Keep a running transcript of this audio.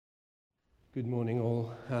Good morning,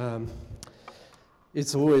 all.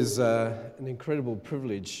 It's always an incredible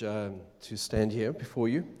privilege to stand here before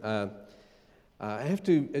you. I have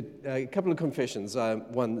a couple of confessions.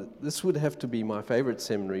 One, this would have to be my favorite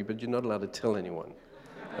seminary, but you're not allowed to tell anyone.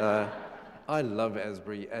 I love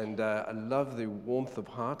Asbury, and I love the warmth of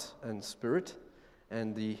heart and spirit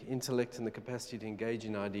and the intellect and the capacity to engage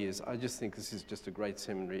in ideas. I just think this is just a great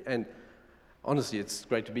seminary, and honestly, it's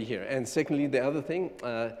great to be here. And secondly, the other thing,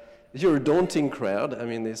 you're a daunting crowd. I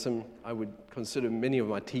mean, there's some, I would consider many of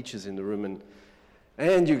my teachers in the room,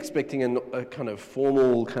 and you're expecting a kind of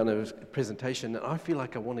formal kind of presentation. And I feel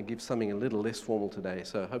like I want to give something a little less formal today,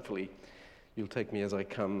 so hopefully you'll take me as I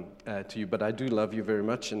come to you. But I do love you very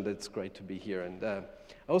much, and it's great to be here. And I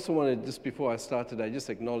also want to, just before I start today, just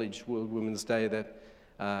acknowledge World Women's Day, that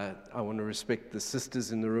I want to respect the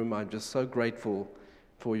sisters in the room. I'm just so grateful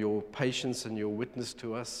for your patience and your witness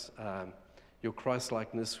to us. Your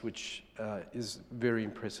Christ-likeness, which is very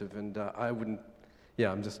impressive, and I'm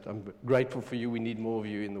grateful for you. We need more of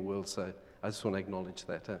you in the world, so I just want to acknowledge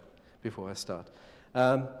that before I start.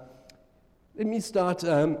 Let me start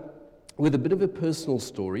with a bit of a personal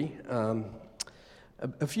story.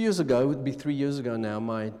 A few years ago, it would be 3 years ago now,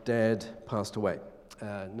 my dad passed away.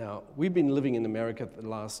 Now, we've been living in America for the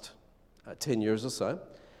last 10 years or so,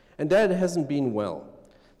 and Dad hasn't been well.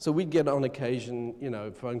 So we'd get on occasion,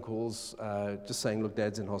 phone calls just saying, look,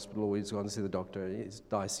 Dad's in hospital, or he's gone to see the doctor, he's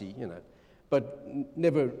dicey, but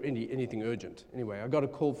never anything urgent. Anyway, I got a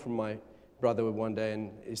call from my brother one day,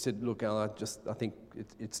 and he said, look, Al, I think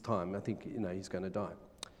it's time. I think, he's going to die.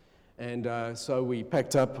 And so we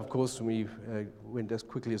packed up, of course, and we went as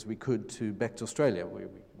quickly as we could back to Australia, where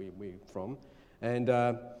we're from.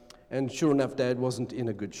 And sure enough, Dad wasn't in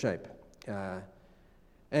a good shape.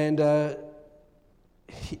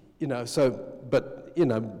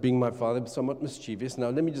 Being my father, somewhat mischievous. Now,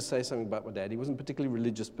 let me just say something about my dad. He wasn't a particularly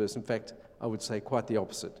religious person. In fact, I would say quite the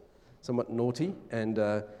opposite. Somewhat naughty and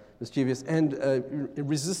mischievous, and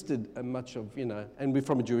resisted much of, and we're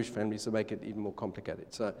from a Jewish family, so make it even more complicated.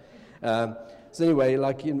 So anyway,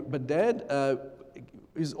 but Dad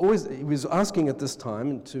he was asking at this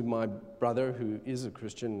time to my brother, who is a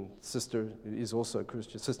Christian, sister, who is also a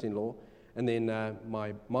Christian, sister-in-law, and then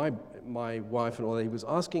my wife and all that, he was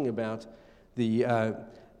asking about the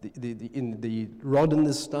rod and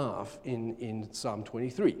the staff in Psalm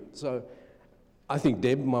 23. So I think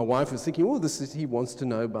Deb, my wife, was thinking, he wants to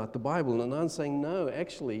know about the Bible. And I'm saying, no,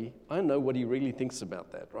 actually, I know what he really thinks about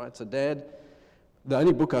that, right? So Dad, the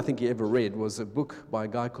only book I think he ever read was a book by a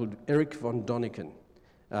guy called Erich von Däniken.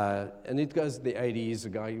 And it goes to the 80s, a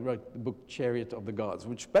guy who wrote the book Chariot of the Gods,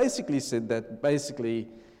 which basically said that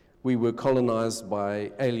we were colonized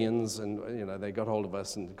by aliens, and they got hold of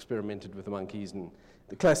us and experimented with the monkeys and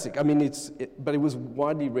the classic. I mean, but it was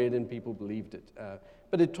widely read and people believed it.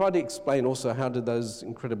 But it tried to explain also how did those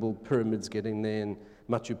incredible pyramids get in there, and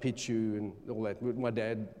Machu Picchu and all that. My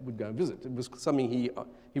dad would go and visit. It was something he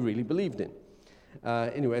really believed in.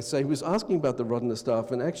 Anyway, so he was asking about the rod and the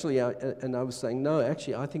staff, and actually, I was saying, no,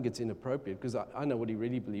 actually, I think it's inappropriate, because I know what he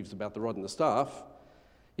really believes about the rod and the staff.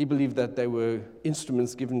 He believed that they were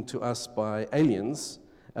instruments given to us by aliens,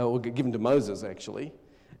 or given to Moses, actually.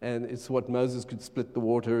 And it's what Moses could split the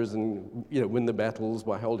waters and win the battles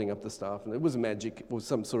by holding up the staff. And it was magic, it was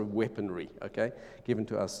some sort of weaponry, okay, given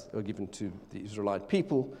to us, or given to the Israelite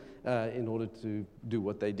people in order to do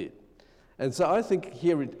what they did. And so I think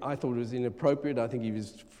I thought it was inappropriate. I think he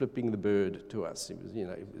was flipping the bird to us. It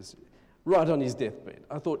was right on his deathbed.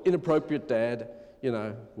 I thought, inappropriate, Dad,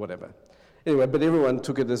 whatever. Anyway, but everyone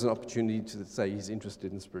took it as an opportunity to say he's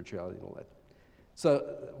interested in spirituality and all that. So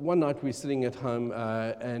one night we're sitting at home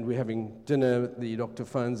and we're having dinner. The doctor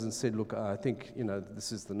phones and said, look, I think,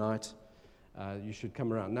 this is the night. You should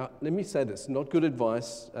come around. Now, let me say this, not good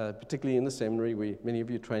advice, particularly in the seminary where many of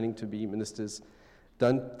you are training to be ministers.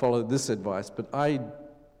 Don't follow this advice, but I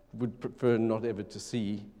would prefer not ever to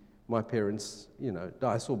see my parents,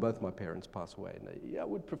 I saw both my parents pass away, and I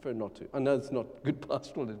would prefer not to. I know it's not good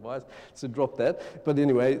pastoral advice, so drop that. But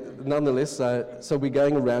anyway, nonetheless, so we're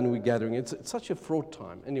going around and we're gathering. It's such a fraught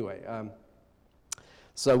time. Anyway,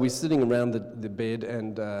 so we're sitting around the bed,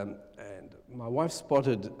 and my wife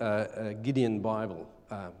spotted a Gideon Bible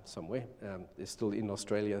somewhere. They're still in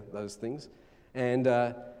Australia, those things, and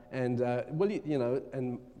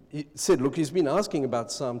he said, look, he's been asking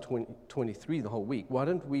about Psalm 23 the whole week. Why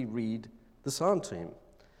don't we read the psalm to him?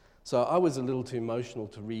 So I was a little too emotional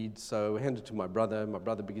to read, so I handed it to my brother. My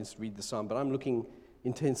brother begins to read the psalm, but I'm looking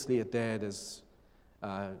intensely at Dad as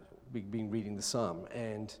we've been reading the psalm.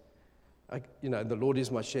 And the Lord is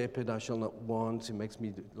my shepherd, I shall not want. He makes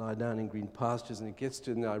me lie down in green pastures, and it gets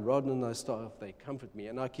to thy rod and thy staff, they comfort me.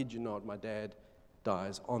 And I kid you not, my dad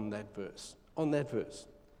dies on that verse.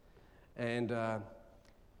 And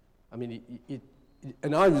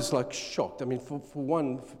and I was like shocked. I mean, for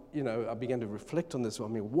one, I began to reflect on this. I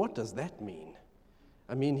mean, what does that mean?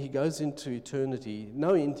 I mean, he goes into eternity,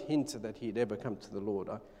 no hint that he'd ever come to the Lord.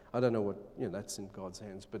 I don't know what, that's in God's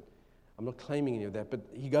hands, but I'm not claiming any of that. But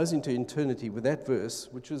he goes into eternity with that verse,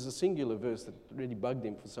 which was a singular verse that really bugged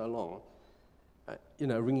him for so long,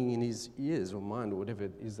 ringing in his ears or mind or whatever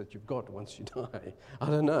it is that you've got once you die. I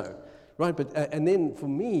don't know. Right, but and then for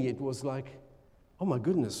me, it was like, oh my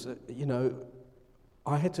goodness,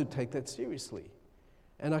 I had to take that seriously.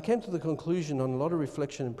 And I came to the conclusion on a lot of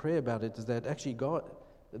reflection and prayer about it, is that actually God,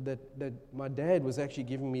 that my dad was actually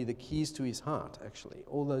giving me the keys to his heart, actually,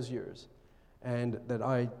 all those years, and that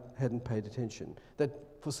I hadn't paid attention. That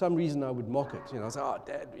for some reason I would mock it. I say, oh,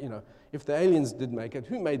 Dad, if the aliens did make it,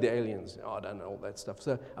 who made the aliens? Oh, I don't know, all that stuff.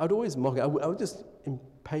 So I would always mock it. I was just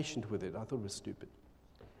impatient with it. I thought it was stupid.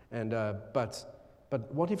 And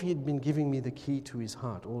but what if he had been giving me the key to his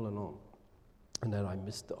heart all along, and that I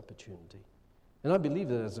missed the opportunity? And I believe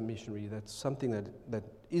that as a missionary, that's something that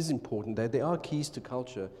is important, that there are keys to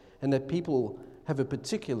culture, and that people have a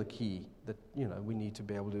particular key that, we need to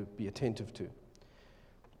be able to be attentive to.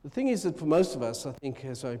 The thing is that for most of us, I think,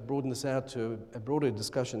 as I broaden this out to a broader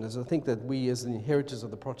discussion, is I think that we as the inheritors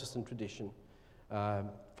of the Protestant tradition,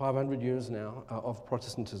 500 years now of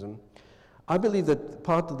Protestantism, I believe that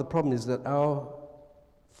part of the problem is that our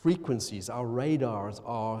frequencies, our radars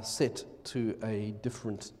are set to a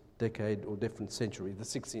different decade or different century, the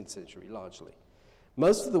 16th century largely.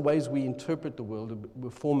 Most of the ways we interpret the world were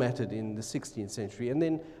formatted in the 16th century and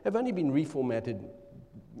then have only been reformatted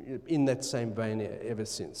in that same vein ever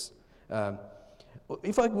since.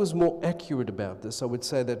 If I was more accurate about this, I would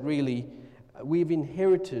say that really we've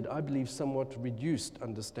inherited, I believe, somewhat reduced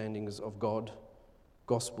understandings of God,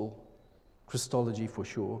 gospel, Christology for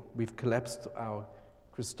sure. We've collapsed our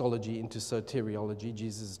Christology into soteriology.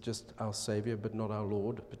 Jesus is just our Savior, but not our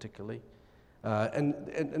Lord, particularly.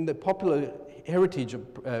 And the popular heritage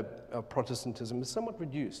of Protestantism is somewhat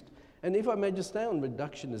reduced. And if I may just stay on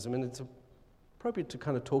reductionism, and it's appropriate to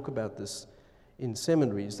kind of talk about this in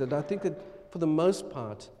seminaries, that I think that for the most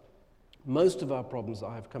part, most of our problems,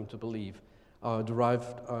 I have come to believe, are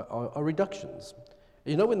reductions.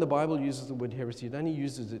 When the Bible uses the word heresy, it only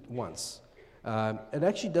uses it once. It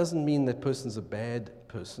actually doesn't mean that person's a bad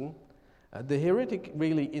person. The heretic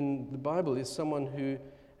really in the Bible is someone who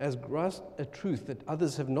has grasped a truth that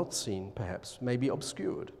others have not seen, perhaps, maybe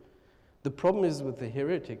obscured. The problem is with the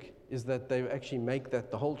heretic is that they actually make that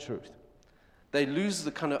the whole truth. They lose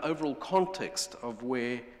the kind of overall context of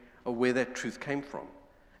where that truth came from,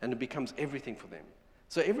 and it becomes everything for them.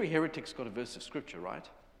 So every heretic's got a verse of scripture, right?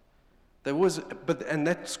 And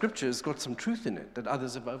that scripture has got some truth in it that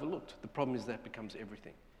others have overlooked. The problem is that becomes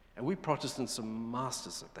everything. And we Protestants are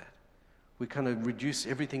masters of that. We kind of reduce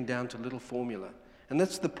everything down to a little formula. And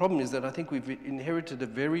that's the problem, is that I think we've inherited a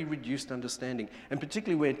very reduced understanding. And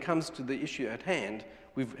particularly when it comes to the issue at hand,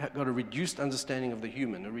 we've got a reduced understanding of the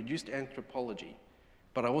human, a reduced anthropology.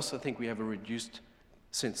 But I also think we have a reduced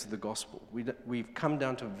sense of the gospel. We've come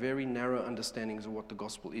down to very narrow understandings of what the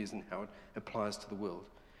gospel is and how it applies to the world.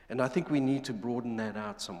 And I think we need to broaden that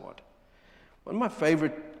out somewhat. One of my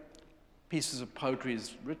favorite pieces of poetry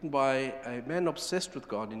is written by a man obsessed with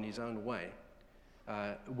God in his own way,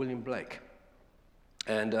 William Blake.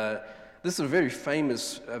 And this is a very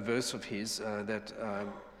famous verse of his that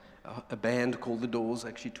a band called The Doors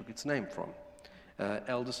actually took its name from.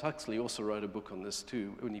 Aldous Huxley also wrote a book on this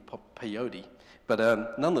too, Uni Pop Peyote.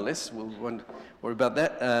 But nonetheless, we won't worry about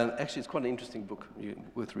that. Actually, it's quite an interesting book,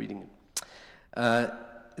 worth reading it.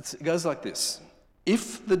 It goes like this.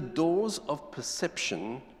 If the doors of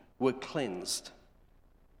perception were cleansed,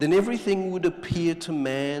 then everything would appear to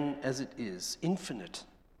man as it is, infinite.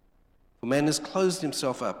 For man has closed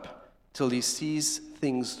himself up till he sees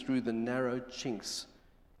things through the narrow chinks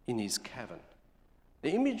in his cavern.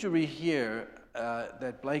 The imagery here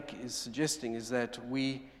that Blake is suggesting is that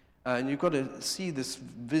and you've got to see this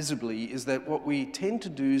visibly, is that what we tend to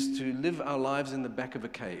do is to live our lives in the back of a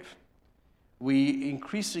cave. We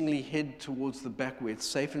increasingly head towards the back where it's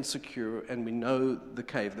safe and secure and we know the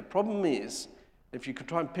cave. The problem is, if you could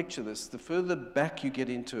try and picture this, the further back you get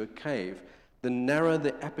into a cave, the narrower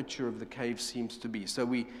the aperture of the cave seems to be. So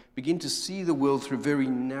we begin to see the world through very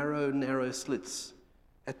narrow slits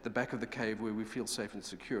at the back of the cave where we feel safe and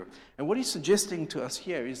secure. And what he's suggesting to us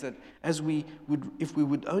here is that if we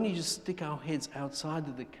would only just stick our heads outside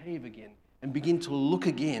of the cave again, and begin to look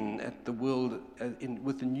again at the world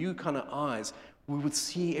with the new kind of eyes, we would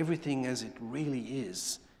see everything as it really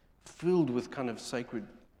is, filled with kind of sacred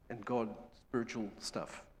and God spiritual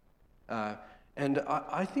stuff. And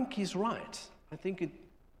I think he's right. I think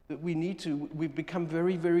that we've become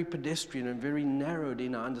very, very pedestrian and very narrowed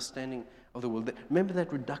in our understanding of the world. Remember that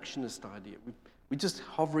reductionist idea? We're just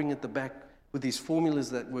hovering at the back with these formulas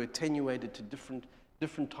that were attenuated to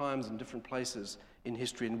different times and different places in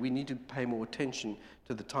history, and we need to pay more attention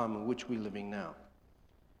to the time in which we're living now.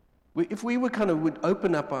 If we would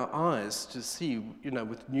open up our eyes to see,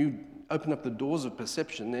 open up the doors of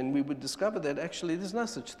perception, then we would discover that actually there's no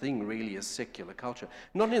such thing really as secular culture.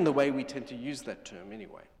 Not in the way we tend to use that term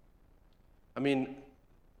anyway. I mean,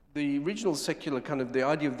 the original secular the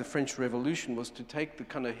idea of the French Revolution was to take the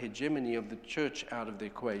kind of hegemony of the church out of the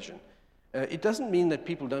equation. It doesn't mean that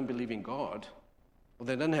people don't believe in God, or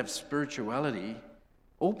they don't have spirituality.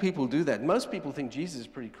 All people do that. Most people think Jesus is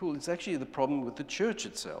pretty cool. It's actually the problem with the church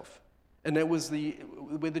itself. And that was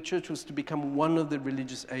where the church was to become one of the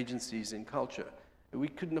religious agencies in culture. We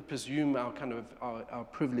couldn't presume our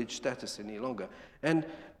privileged status any longer.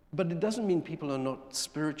 But it doesn't mean people are not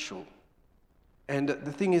spiritual. And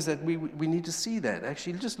the thing is that we need to see that.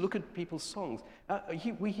 Actually, just look at people's songs.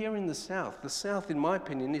 We hear in the South. The South, in my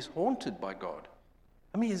opinion, is haunted by God.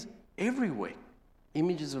 I mean, it's everywhere.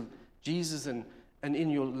 Images of Jesus and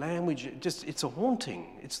in your language, it's a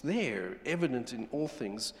haunting. It's there, evident in all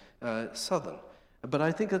things Southern. But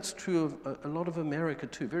I think that's true of a lot of America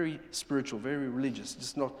too. Very spiritual, very religious,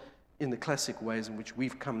 just not in the classic ways in which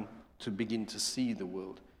we've come to begin to see the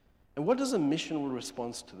world. And what does a missional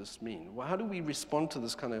response to this mean? Well, how do we respond to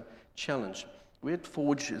this kind of challenge? We're at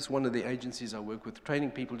Forge is one of the agencies I work with,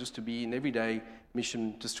 training people just to be in everyday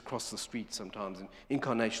mission just across the street sometimes, in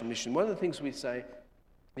incarnational mission. One of the things we say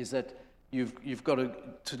is that you've got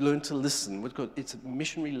to learn to listen. It's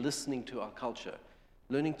missionary listening to our culture,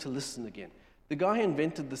 learning to listen again. The guy who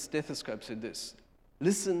invented the stethoscope said this: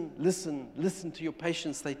 listen, listen, listen to your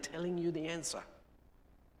patients. They're telling you the answer.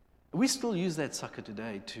 We still use that sucker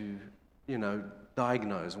today to,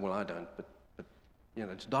 diagnose. Well, I don't, but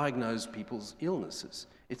to diagnose people's illnesses.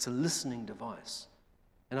 It's a listening device.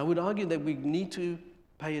 And I would argue that we need to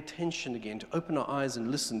pay attention again, to open our eyes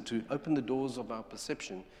and listen, to open the doors of our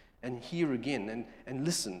perception and hear again and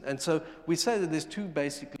listen. And so we say that there's two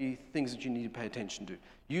basically things that you need to pay attention to.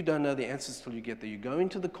 You don't know the answers till you get there. You go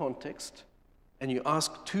into the context and you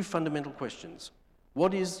ask two fundamental questions.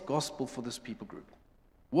 What is gospel for this people group?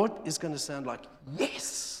 What is going to sound like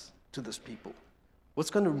yes to this people? What's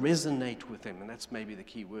going to resonate with them? And that's maybe the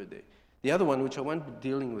key word there. The other one, which I won't be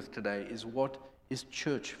dealing with today, is what is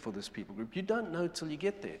church for this people group. You don't know till you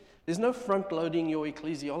get there. There's no front-loading your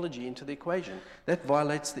ecclesiology into the equation. That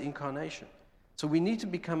violates the incarnation. So we need to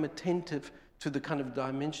become attentive to the kind of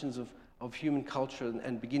dimensions of human culture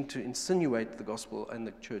and begin to insinuate the gospel and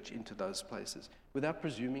the church into those places without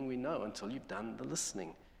presuming we know until you've done the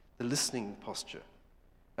listening posture.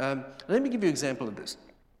 Let me give you an example of this.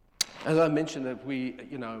 As I mentioned, that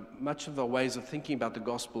much of the ways of thinking about the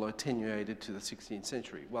gospel are attenuated to the 16th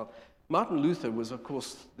century. Well, Martin Luther was, of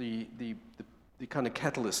course, the kind of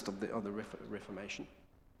catalyst of the Reformation.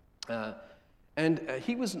 And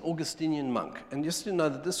he was an Augustinian monk. And just to know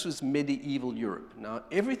that this was medieval Europe. Now,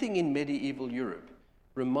 everything in medieval Europe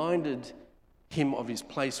reminded him of his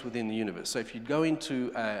place within the universe. So if you go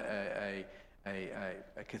into a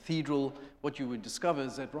cathedral, what you would discover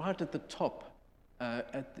is that right at the top,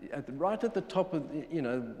 right at the top of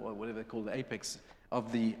whatever they call the apex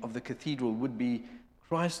of the cathedral would be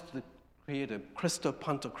Christ the Creator, Christo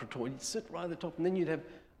Pantocrator. You'd sit right at the top, and then you'd have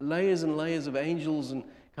layers and layers of angels and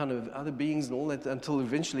kind of other beings and all that until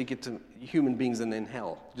eventually get to human beings and then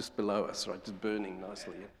hell just below us, right, just burning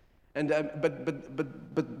nicely. And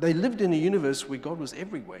but they lived in a universe where God was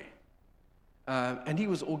everywhere. And he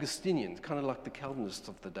was Augustinian, kind of like the Calvinists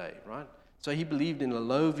of the day, right? So he believed in a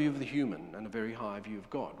low view of the human and a very high view of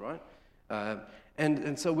God, right?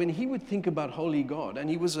 And so when he would think about holy God, and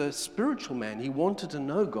he was a spiritual man, he wanted to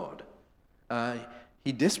know God.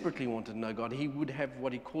 He desperately wanted to know God. He would have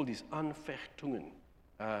what he called his Anfechtungen.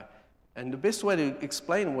 And the best way to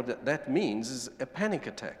explain what that means is a panic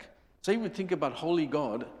attack. So he would think about holy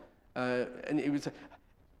God, and he would say,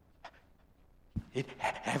 he'd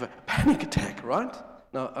have a panic attack, right?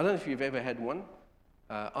 Now, I don't know if you've ever had one.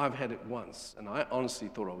 I've had it once, and I honestly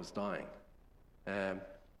thought I was dying.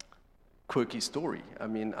 Quirky story. I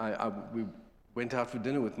mean, we went out for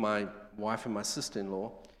dinner with my wife and my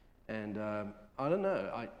sister-in-law, and I don't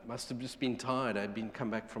know, I must have just been tired. I'd come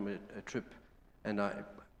back from a trip, and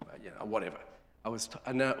whatever.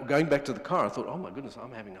 and now going back to the car, I thought, oh my goodness,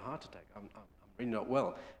 I'm having a heart attack. I'm really not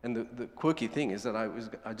well. And the quirky thing is that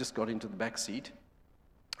I just got into the back seat,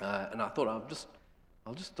 and I thought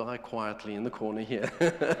I'll just die quietly in the corner here,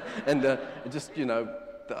 and just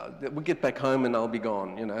we'll get back home and I'll be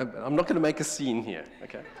gone. I'm not going to make a scene here.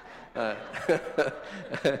 Okay.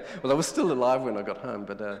 Well, I was still alive when I got home,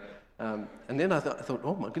 but and then I thought,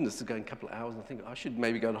 oh my goodness, this is going a couple of hours. And I think I should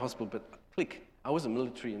maybe go to hospital, but click. I was a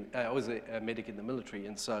medic in the military,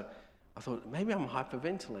 and so I thought maybe I'm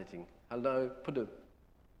hyperventilating. Hello, put a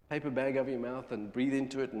paper bag over your mouth and breathe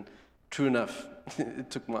into it, and true enough, it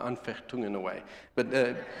took my Anfechtungen away.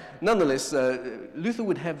 But nonetheless, Luther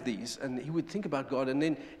would have these, and he would think about God, and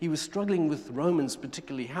then he was struggling with Romans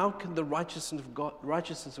particularly. How can the righteousness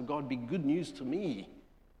of God be good news to me?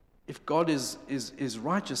 If God is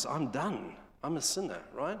righteous, I'm done. I'm a sinner,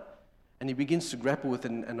 right? And he begins to grapple with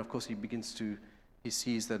it, and of course he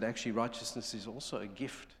sees that actually righteousness is also a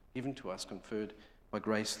gift given to us, conferred by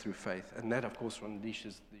grace through faith. And that, of course,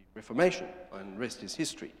 unleashes the Reformation, and the rest is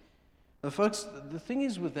history. Now, folks, the thing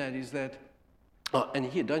is with that is that, and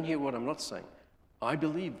here, don't hear what I'm not saying. I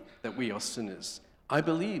believe that we are sinners. I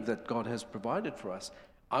believe that God has provided for us.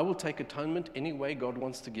 I will take atonement any way God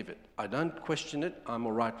wants to give it. I don't question it. I'm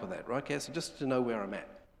all right with that, right? Okay, so just to know where I'm at.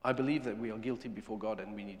 I believe that we are guilty before God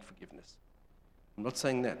and we need forgiveness. I'm not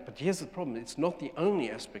saying that, but here's the problem. It's not the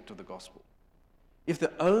only aspect of the gospel. If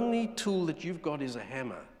the only tool that you've got is a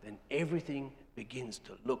hammer, then everything begins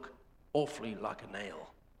to look awfully like a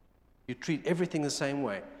nail. You treat everything the same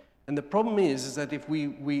way. And the problem is that if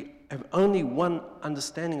we have only one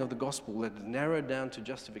understanding of the gospel that is narrowed down to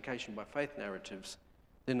justification by faith narratives,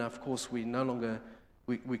 then of course we no longer,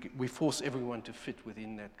 we force everyone to fit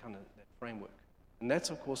within that kind of that framework. And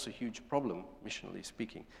that's, of course, a huge problem, missionally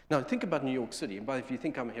speaking. Now, think about New York City. And if you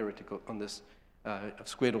think I'm a heretic on this, I've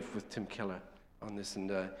squared off with Tim Keller on this,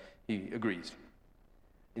 and he agrees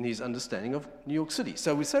in his understanding of New York City.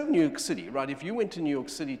 So we say New York City, right? If you went to New York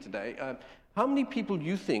City today, how many people do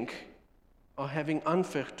you think are having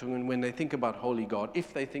Anfechtungen when they think about Holy God,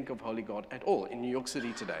 if they think of Holy God at all in New York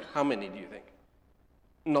City today? How many do you think?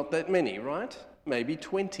 Not that many, right? Maybe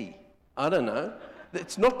 20. I don't know.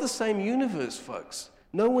 It's not the same universe, folks.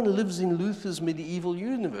 No one lives in Luther's medieval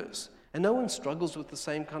universe, and no one struggles with the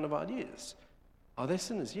same kind of ideas. Are they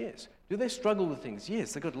sinners? Yes. Do they struggle with things?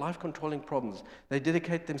 Yes. They've got life-controlling problems. They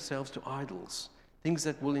dedicate themselves to idols, things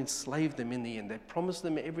that will enslave them in the end. They promise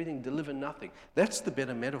them everything, deliver nothing. That's the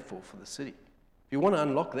better metaphor for the city. If you want to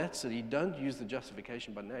unlock that city, don't use the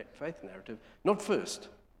justification by faith narrative. Not first.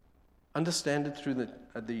 Understand it through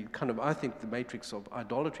the kind of, I think, the matrix of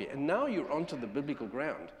idolatry. And now you're onto the biblical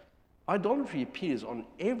ground. Idolatry appears on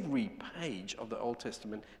every page of the Old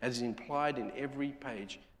Testament as implied in every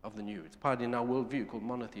page of the New. It's part in our worldview called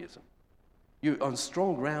monotheism. You're on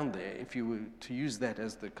strong ground there if you were to use that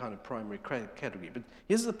as the kind of primary category. But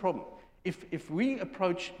here's the problem. If we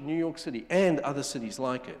approach New York City and other cities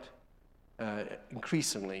like it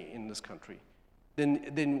increasingly in this country,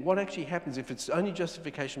 then what actually happens if it's only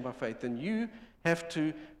justification by faith, then you have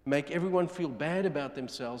to make everyone feel bad about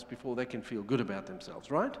themselves before they can feel good about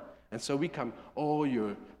themselves, right? And so we become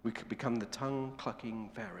the tongue-clucking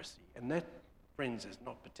Pharisee. And that, friends, is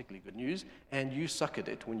not particularly good news, and you suck at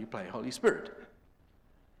it when you play Holy Spirit.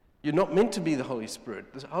 You're not meant to be the Holy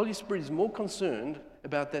Spirit. The Holy Spirit is more concerned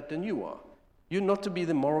about that than you are. You're not to be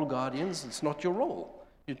the moral guardians. It's not your role.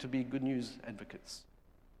 You're to be good news advocates.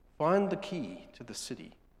 Find the key to the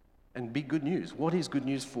city and be good news. What is good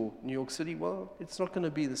news for New York City? Well, it's not going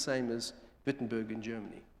to be the same as Wittenberg in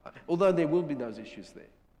Germany, although there will be those issues there.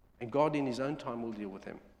 And God in his own time will deal with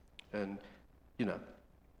them. And,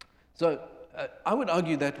 So I would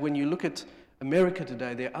argue that when you look at America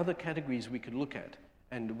today, there are other categories we could look at,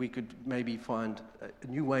 and we could maybe find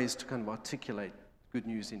new ways to kind of articulate good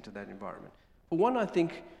news into that environment. For one, I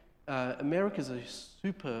think America is a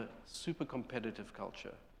super competitive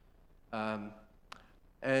culture.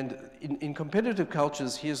 And in competitive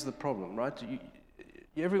cultures, here's the problem, right?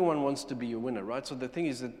 Everyone wants to be a winner, right? So the thing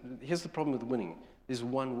is that here's the problem with winning. There's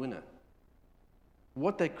one winner.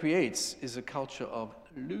 What that creates is a culture of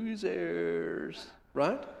losers,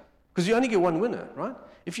 right? Because you only get one winner, right?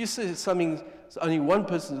 If you say something, only one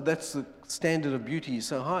person, that's the standard of beauty is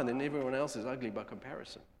so high, and then everyone else is ugly by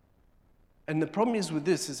comparison. And the problem is with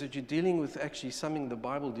this is that you're dealing with actually something the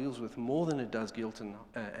Bible deals with more than it does guilt and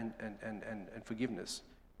forgiveness,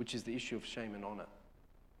 which is the issue of shame and honor.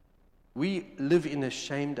 We live in a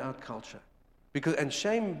shamed-out culture. And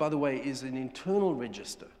shame, by the way, is an internal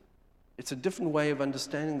register. It's a different way of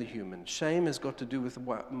understanding the human. Shame has got to do with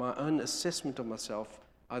my own assessment of myself,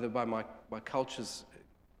 either by my culture's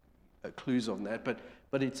clues on that, but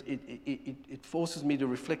it forces me to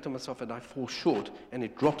reflect on myself, and I fall short, and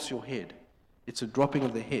it drops your head. It's a dropping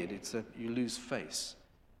of the head. It's that you lose face.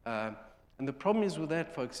 And the problem is with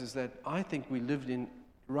that, folks, is that I think we live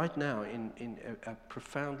right now in a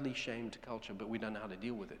profoundly shamed culture, but we don't know how to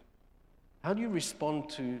deal with it. How do you respond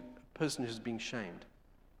to a person who's being shamed?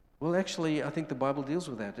 Well, actually, I think the Bible deals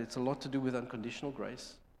with that. It's a lot to do with unconditional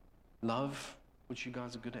grace, love, which you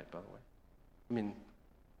guys are good at, by the way. I mean,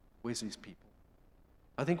 where's these people?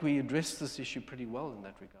 I think we address this issue pretty well in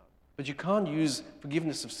that regard. But you can't use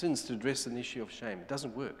forgiveness of sins to address an issue of shame. It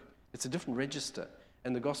doesn't work. It's a different register.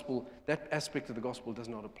 And the gospel, that aspect of the gospel does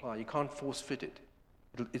not apply. You can't force fit it.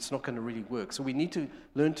 It's not going to really work. So we need to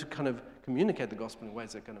learn to kind of communicate the gospel in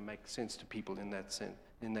ways that are going to make sense to people in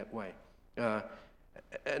that way.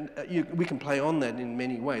 We can play on that in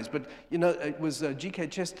many ways. But, it was G.K.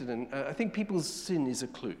 Chesterton. I think people's sin is a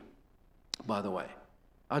clue, by the way.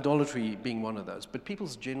 Idolatry being one of those. But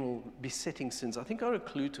people's general besetting sins, I think, are a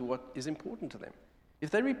clue to what is important to them. If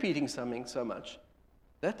they're repeating something so much,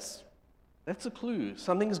 that's a clue.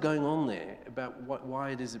 Something's going on there about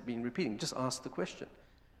why it is it being repeating. Just ask the question.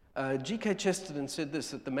 G.K. Chesterton said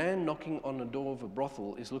this, that the man knocking on the door of a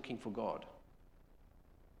brothel is looking for God.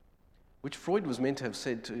 Which Freud was meant to have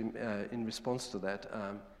said to him in response to that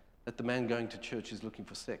the man going to church is looking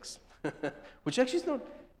for sex. Which actually is not...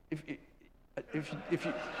 If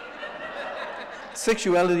you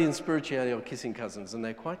sexuality and spirituality are kissing cousins, and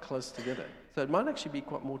they're quite close together. So it might actually be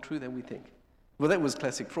quite more true than we think. Well, that was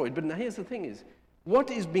classic Freud. But now here's the thing is,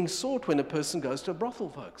 what is being sought when a person goes to a brothel,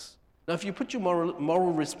 folks? Now, if you put your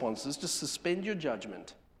moral responses, just suspend your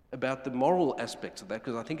judgment about the moral aspects of that,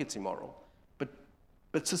 because I think it's immoral,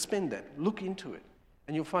 but suspend that. Look into it.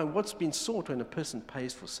 And you'll find what's been sought when a person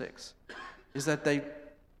pays for sex is that they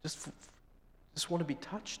just want to be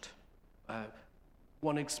touched.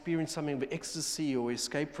 Want to experience something of ecstasy or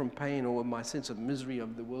escape from pain or my sense of misery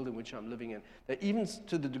of the world in which I'm living in. Even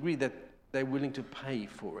to the degree that they're willing to pay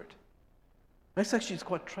for it. That's actually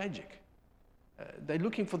quite tragic. They're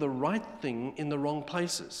looking for the right thing in the wrong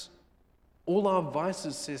places. All our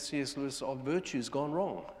vices, says C.S. Lewis, are virtues gone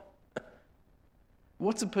wrong.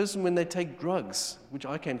 What's a person when they take drugs, which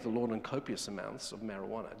I came to the Lord on copious amounts of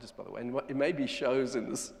marijuana, just by the way, and it may be shows in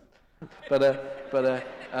this,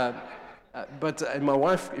 But my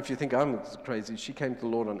wife, if you think I'm crazy, she came to the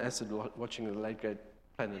Lord on acid watching the late great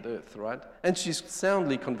Planet Earth, right? And she's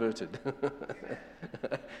soundly converted.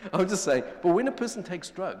 I'm just saying, but when a person takes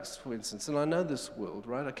drugs, for instance, and I know this world,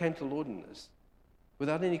 right? I came to the Lord in this,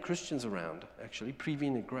 without any Christians around, actually,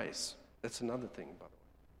 prevenient grace. That's another thing, by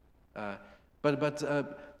the way. But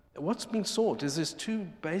what's being sought is there's two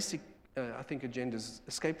basic, I think, agendas: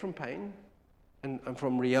 escape from pain, and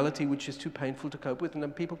from reality which is too painful to cope with, and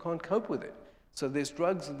then people can't cope with it. So there's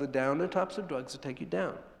drugs, the downer types of drugs that take you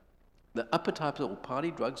down. The upper types or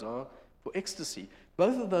party drugs are for ecstasy.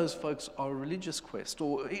 Both of those folks are a religious quest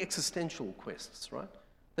or existential quests, right?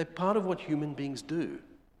 They're part of what human beings do,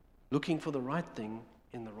 looking for the right thing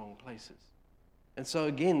in the wrong places. And so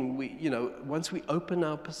again, once we open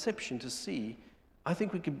our perception to see, I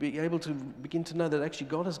think we could be able to begin to know that actually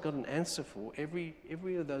God has got an answer for every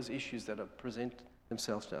of those issues that present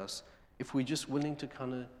themselves to us, if we're just willing to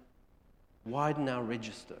kind of widen our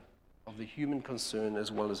register of the human concern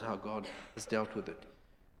as well as how God has dealt with it.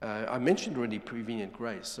 I mentioned already prevenient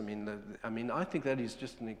grace. I think that is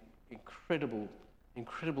just an incredible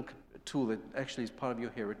tool that actually is part of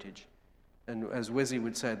your heritage. And as Wesley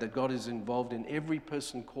would say, that God is involved in every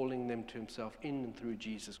person calling them to himself in and through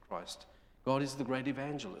Jesus Christ. God is the great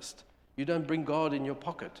evangelist. You don't bring God in your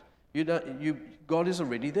pocket. God is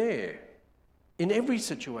already there. In every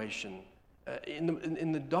situation,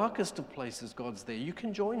 in the darkest of places, God's there. You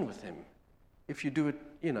can join with him. If you do it,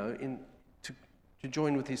 to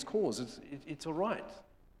join with his cause, it's all right.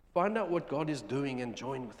 Find out what God is doing and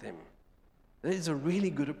join with him. That is a really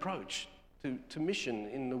good approach to mission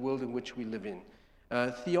in the world in which we live in.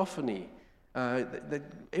 Theophany. That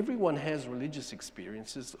everyone has religious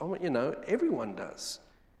experiences. Everyone does.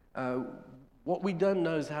 What we don't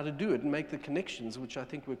know is how to do it and make the connections, which I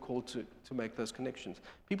think we're called to make those connections.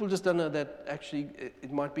 People just don't know that actually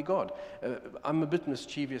it might be God. I'm a bit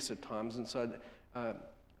mischievous at times, and so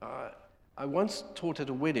I once taught at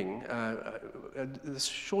a wedding a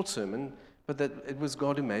short sermon, but that it was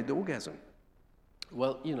God who made the orgasm.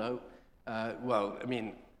 Well,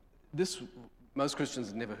 most Christians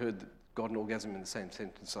have never heard God and orgasm in the same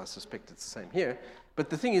sentence. I suspect it's the same here. But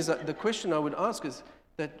the thing is that the question I would ask is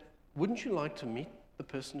that, wouldn't you like to meet the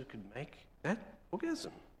person who could make that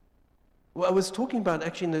orgasm? Well, I was talking about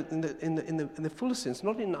actually in the fuller sense,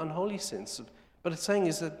 not in an unholy sense, But it's saying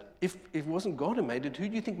is that if it wasn't God who made it, who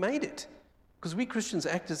do you think made it? Because we Christians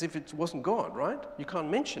act as if it wasn't God, right? You can't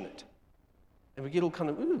mention it. And we get all kind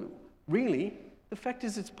of, ooh, really? The fact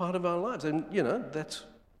is it's part of our lives. And, that's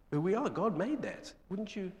who we are. God made that.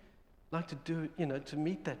 Wouldn't you like to do, to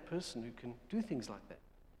meet that person who can do things like that?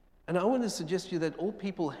 And I want to suggest to you that all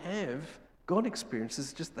people have God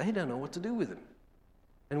experiences, just they don't know what to do with them.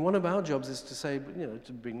 And one of our jobs is to say,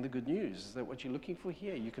 to bring the good news. Is that what you're looking for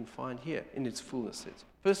here? You can find here in its fullness. It's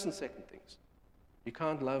first and second things. You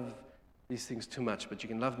can't love these things too much, but you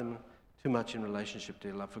can love them too much in relationship to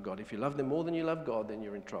your love for God. If you love them more than you love God, then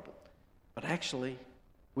you're in trouble. But actually,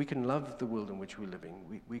 we can love the world in which we're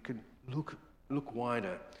living. We could look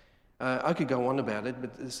wider. I could go on about it,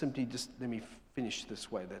 but simply just let me finish this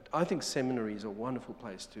way. That I think seminary is a wonderful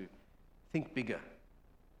place to think bigger,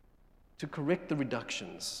 to correct the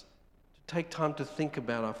reductions, to take time to think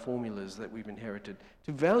about our formulas that we've inherited,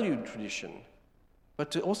 to value tradition, but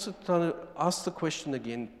to also kind of ask the question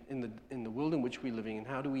again in the world in which we're living, and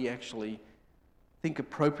how do we actually think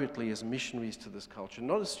appropriately as missionaries to this culture,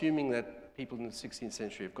 not assuming that people in the 16th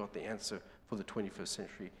century have got the answer for the 21st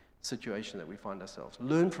century situation that we find ourselves.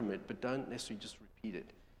 Learn from it, but don't necessarily just repeat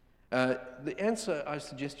it. The answer I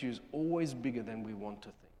suggest to you is always bigger than we want to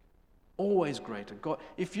think. Always greater. God,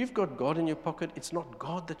 if you've got God in your pocket, it's not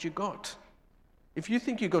God that you got. If you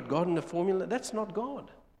think you got God in a formula, that's not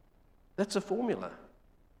God. That's a formula.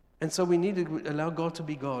 And so we need to allow God to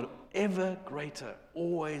be God, ever greater,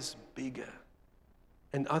 always bigger.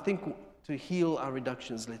 And I think to heal our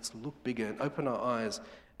reductions, let's look bigger and open our eyes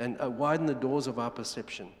and widen the doors of our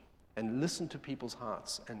perception and listen to people's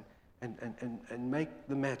hearts and make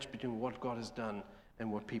the match between what God has done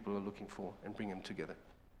and what people are looking for and bring them together.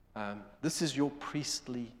 This is your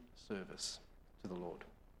priestly service to the Lord.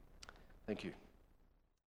 Thank you.